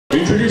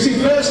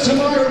Introducing first to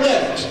my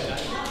left,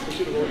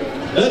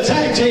 the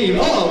tag team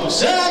of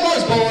Sam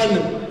Osborne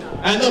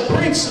and the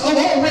Prince of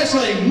All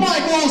Wrestling,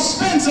 Michael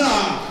Spencer.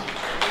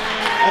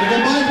 At a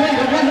combined weight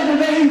of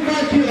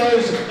 185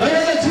 kilos, they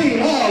are the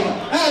team of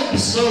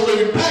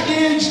Absolute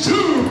Package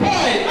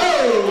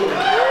 2.0.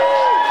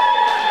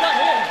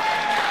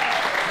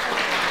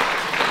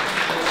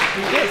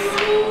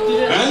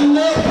 And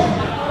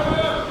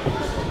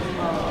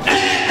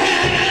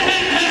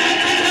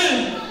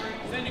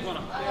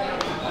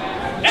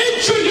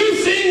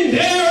introducing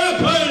their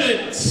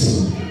opponents.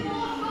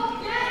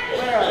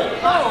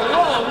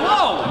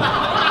 Whoa!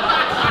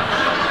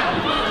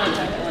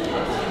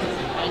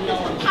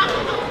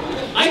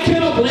 I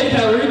cannot believe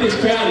how rude this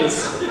crowd is.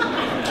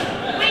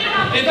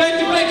 In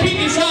fact, if I keep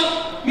this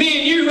up, me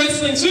and you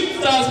wrestling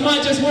superstars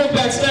might just walk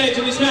backstage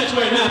and this match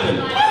won't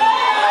happen.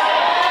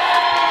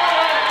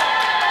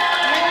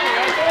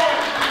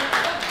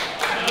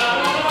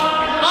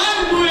 I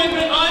would,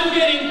 but I'm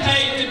getting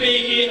paid to be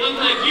here,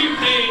 unlike you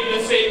paying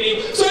to see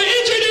me. So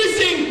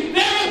introducing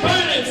their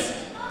opponents,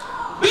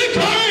 the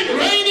current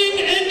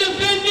reigning and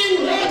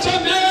defending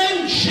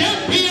watermelon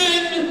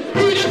champion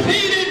who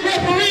defeated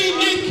referee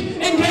Nick,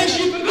 in case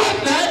you forgot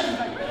that.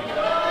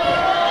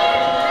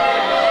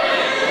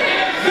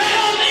 They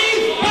are the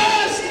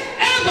first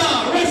ever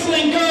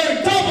Wrestling Go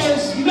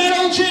doubles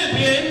medal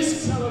champions.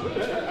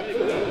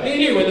 Me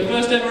and you were the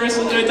first ever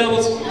Wrestling Go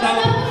doubles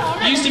medal.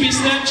 Used to be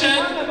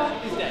Snapchat.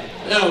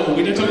 No,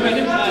 we don't talk about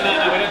him? No,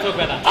 we don't talk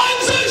about that.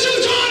 I'm Social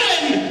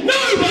Jordan!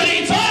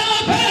 Nobody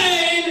Tyler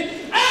Payne!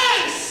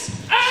 SMS!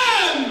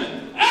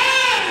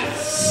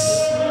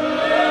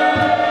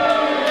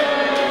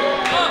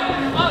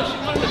 Oh, she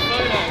wanted the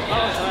photo.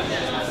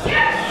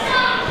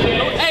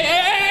 Hey!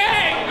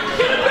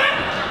 Get it back!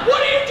 What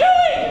are you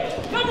doing?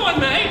 Come on,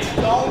 mate!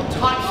 Don't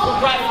touch the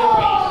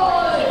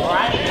referee.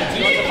 Alright?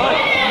 You want the photo?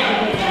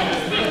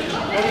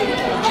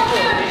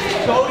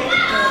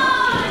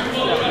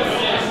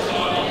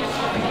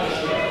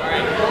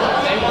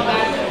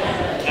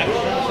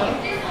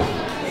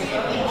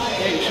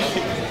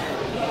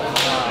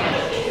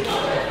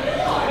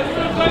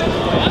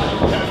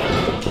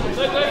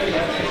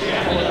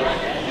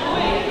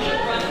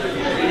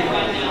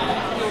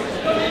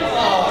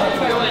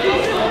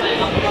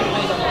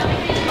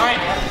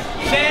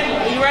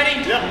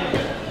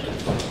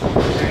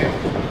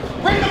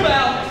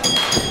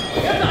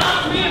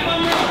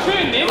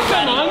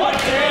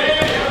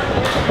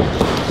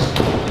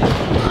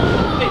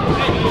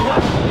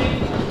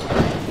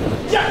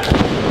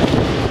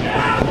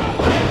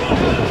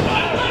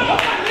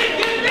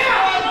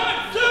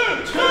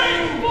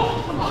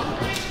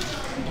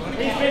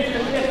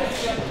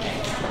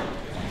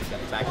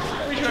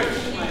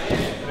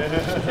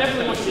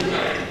 Definitely wants to do that.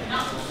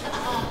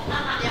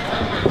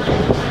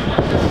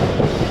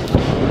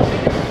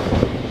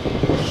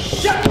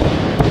 Shut!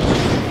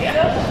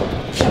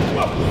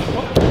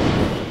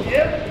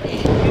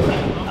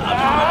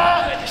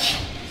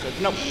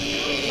 No.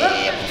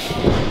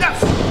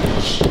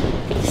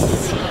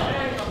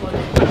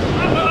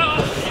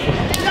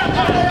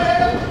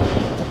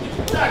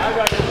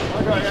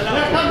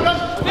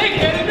 Nick,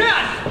 get him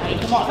out! Hey,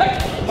 come on. Hey.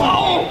 Oh!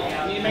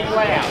 You need to make your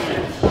way out.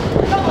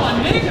 Come on,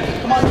 Nick!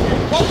 Come on.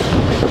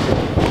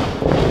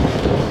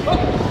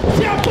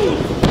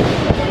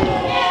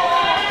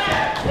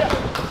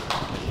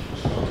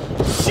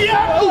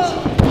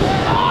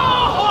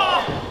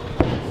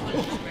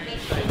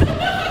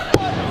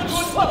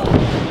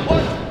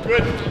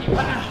 Good.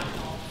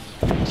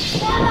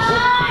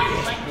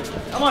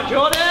 Come on,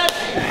 Jordan!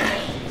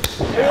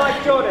 Who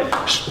likes Jordan?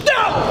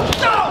 No!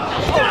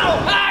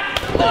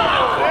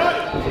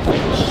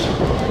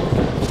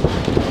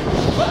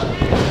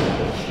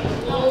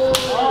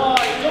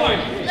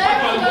 Wait.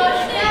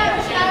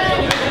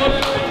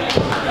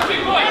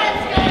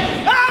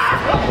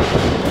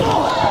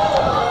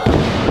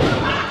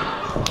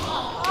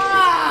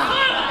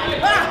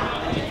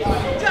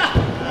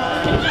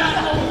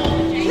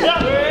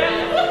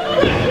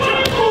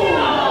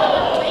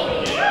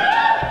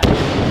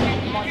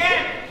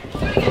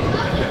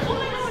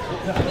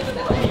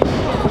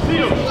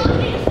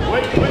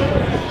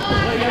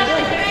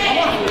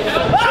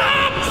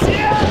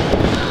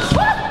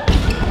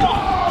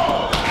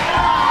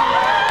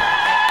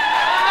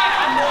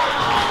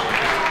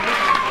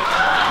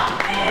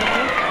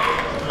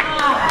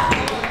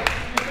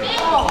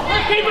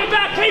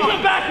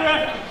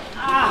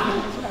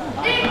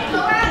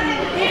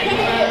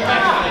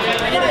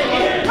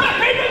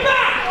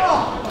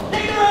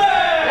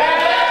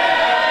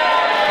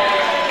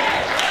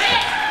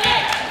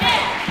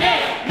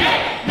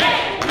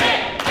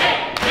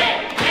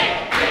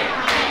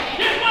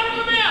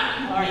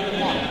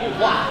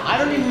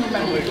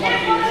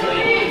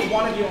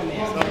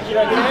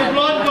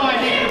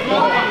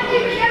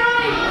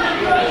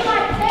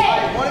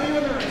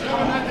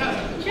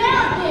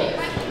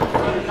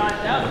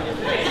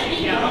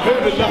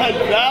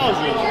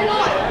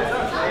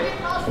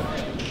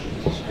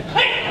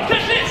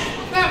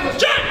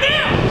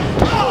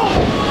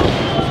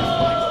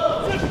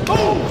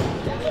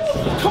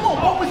 Come on,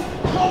 what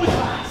was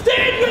that?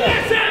 Stand with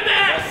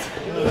SMS!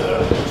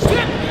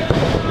 Step!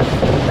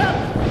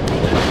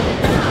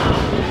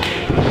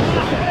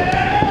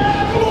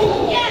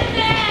 Get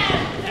there!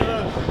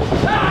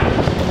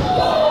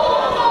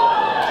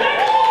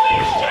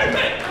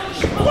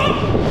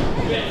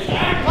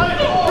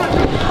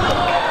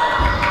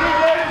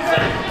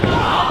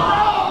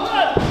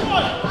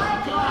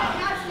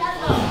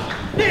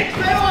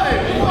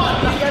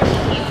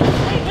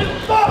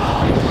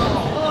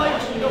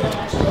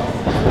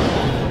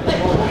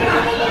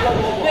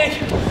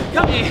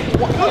 Come here.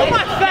 Look at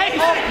my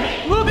face!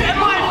 Look at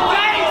my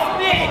face,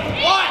 Nick!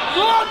 What?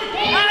 Look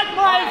at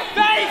my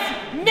face,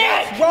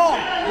 Nick! What's wrong?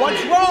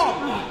 What's wrong?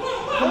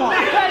 Come on.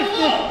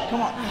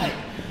 Come on. Hey.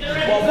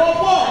 Whoa.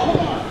 Come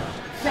on.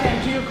 Sam,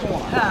 to your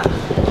corner.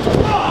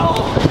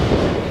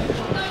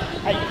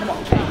 Hey, come on.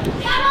 Hey.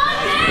 Come on,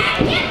 Sam!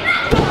 Get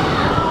back!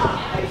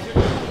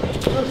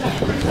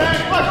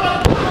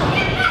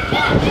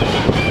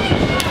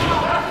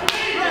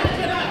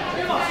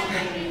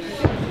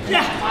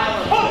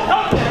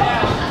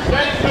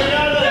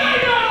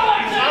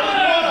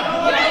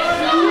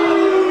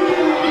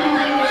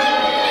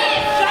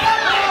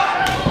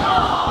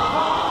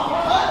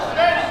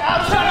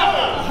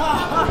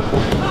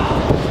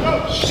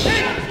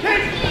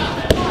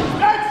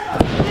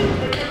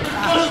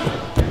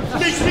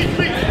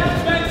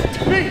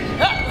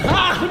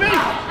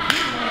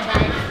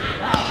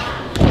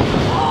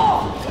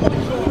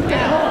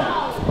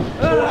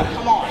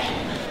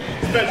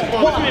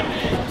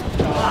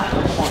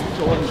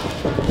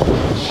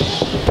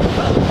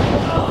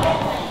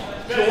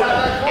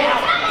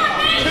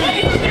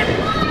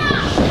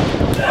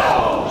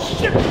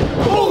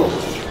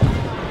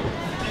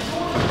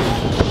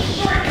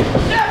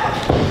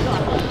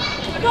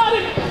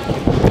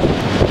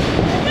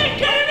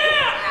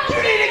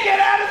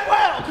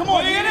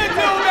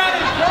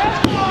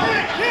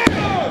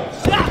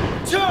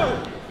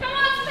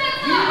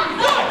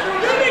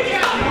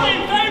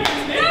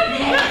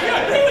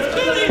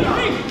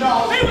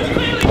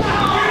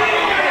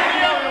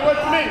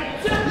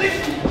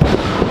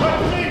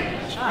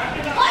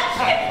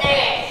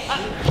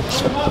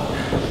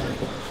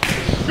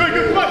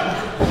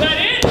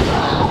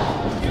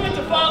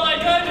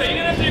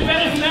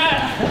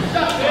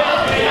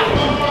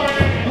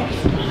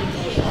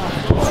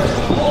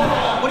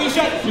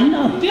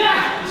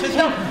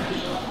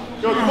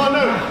 Go, come on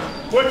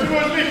now. Work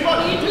towards me, come on.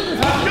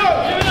 Let's go.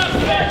 Give it up,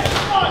 Smith.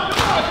 Come on.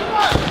 Let's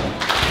go.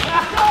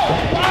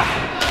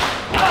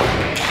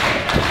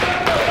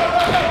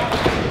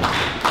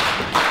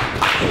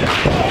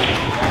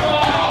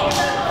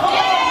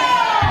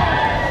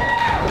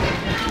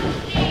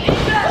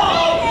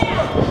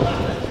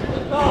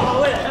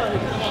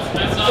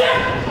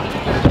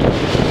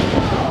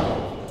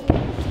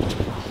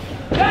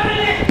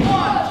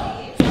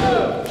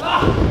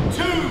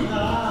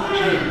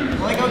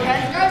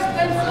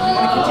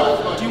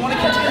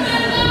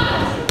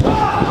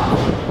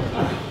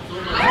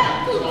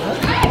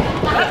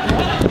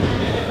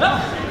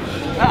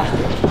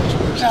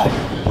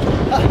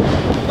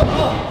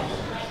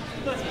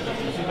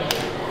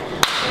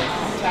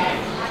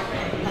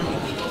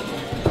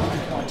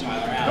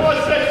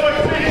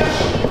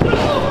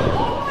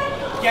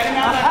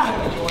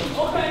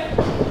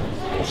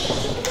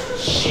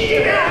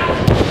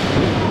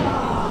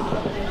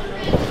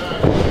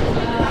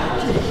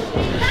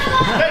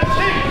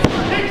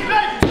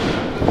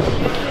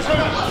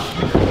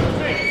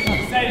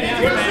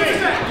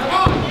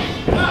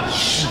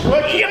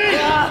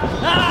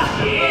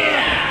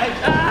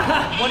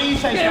 What do you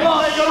say? Come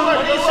on, you gotta work.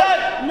 What do you say?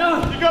 No.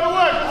 You gotta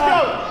work. Let's go.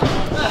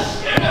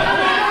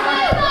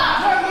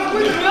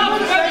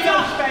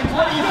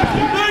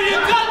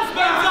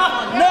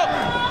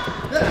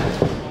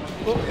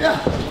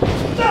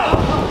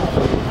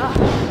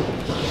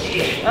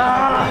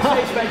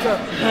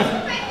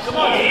 Come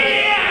on.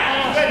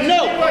 Yeah. No.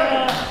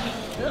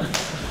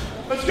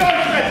 Let's go,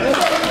 Spencer.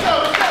 Let's go.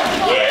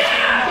 Yeah.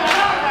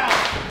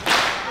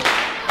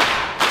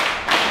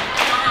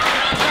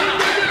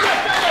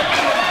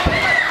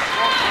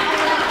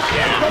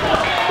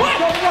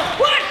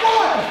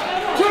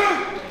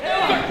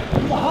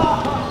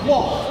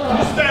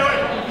 Stay away.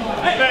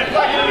 Hey, man,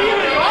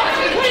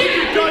 keep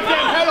your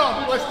goddamn head on.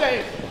 Let's stay.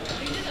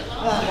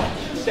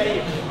 Stay.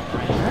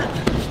 What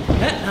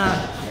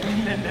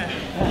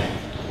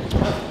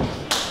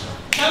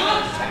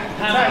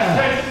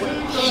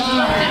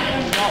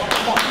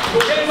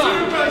are you gonna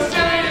do about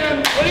Sam?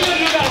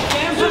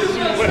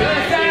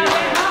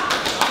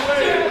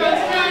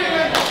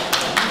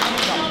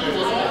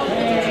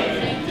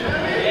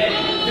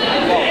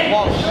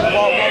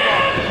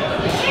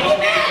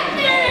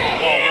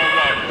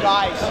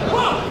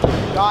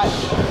 Guys.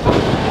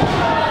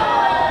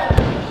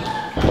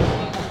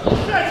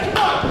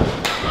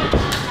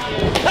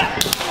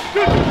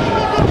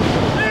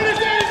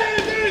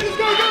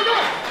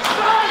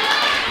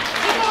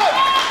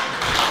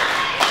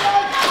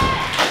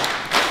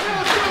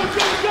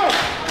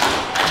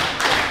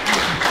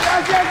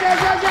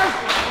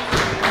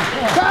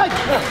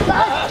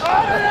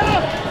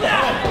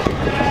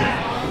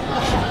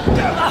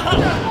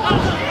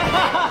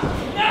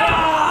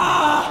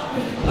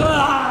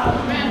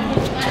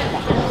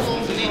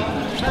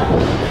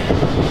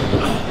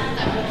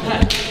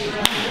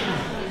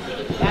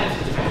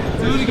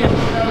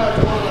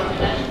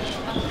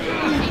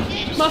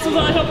 Muscles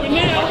aren't helping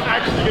now. I'm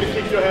actually going to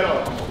kick your head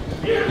off.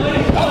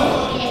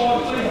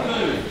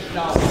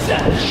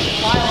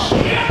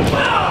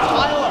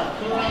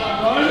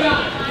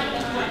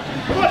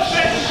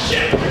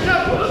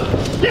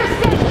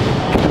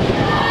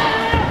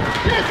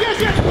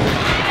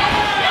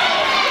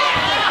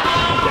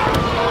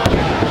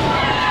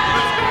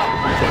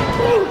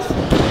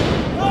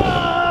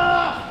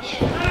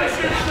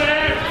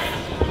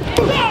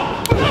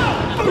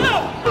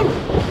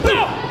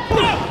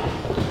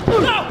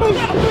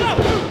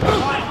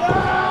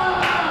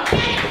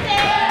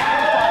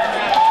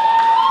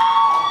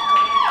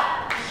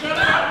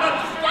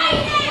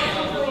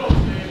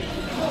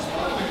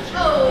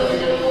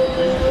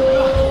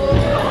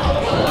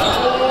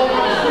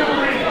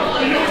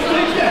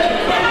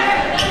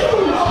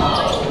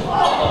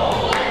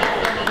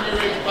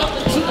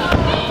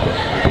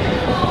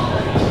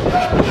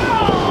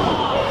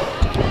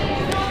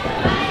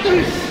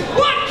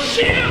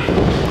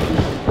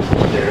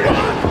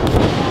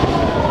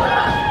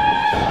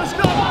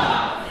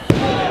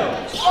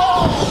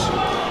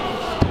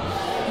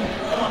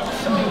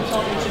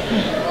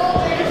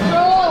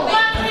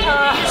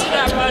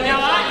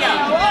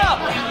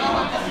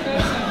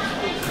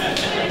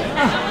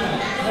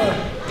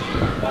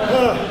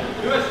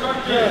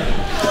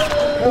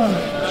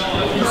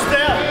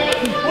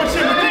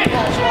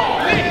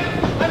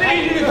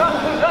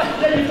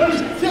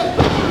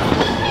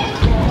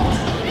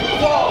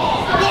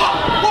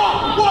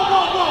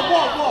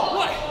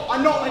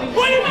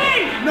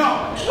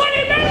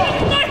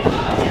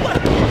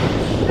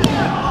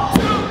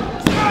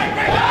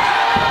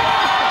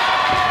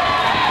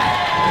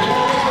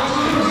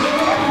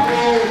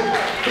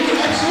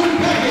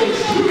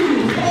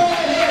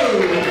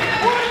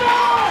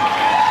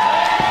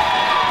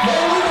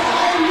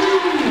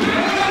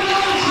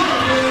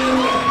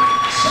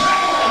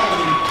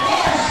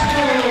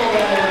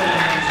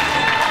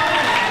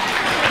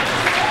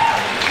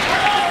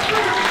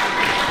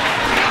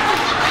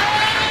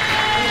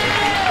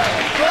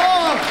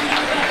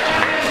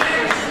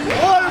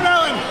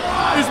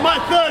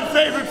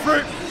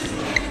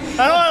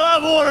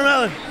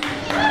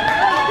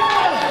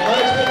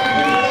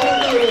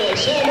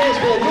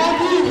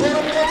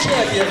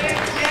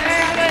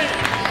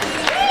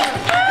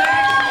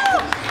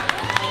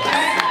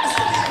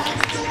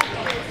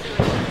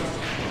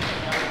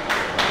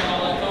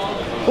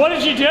 What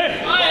did you do?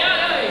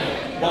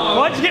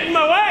 Why'd you get in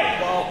my way?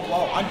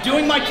 Well, I'm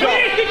doing my job. Who do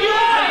you think you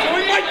are? I'm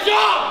doing my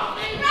job!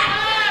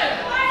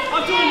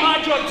 I'm doing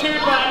my job too,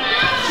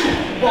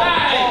 but...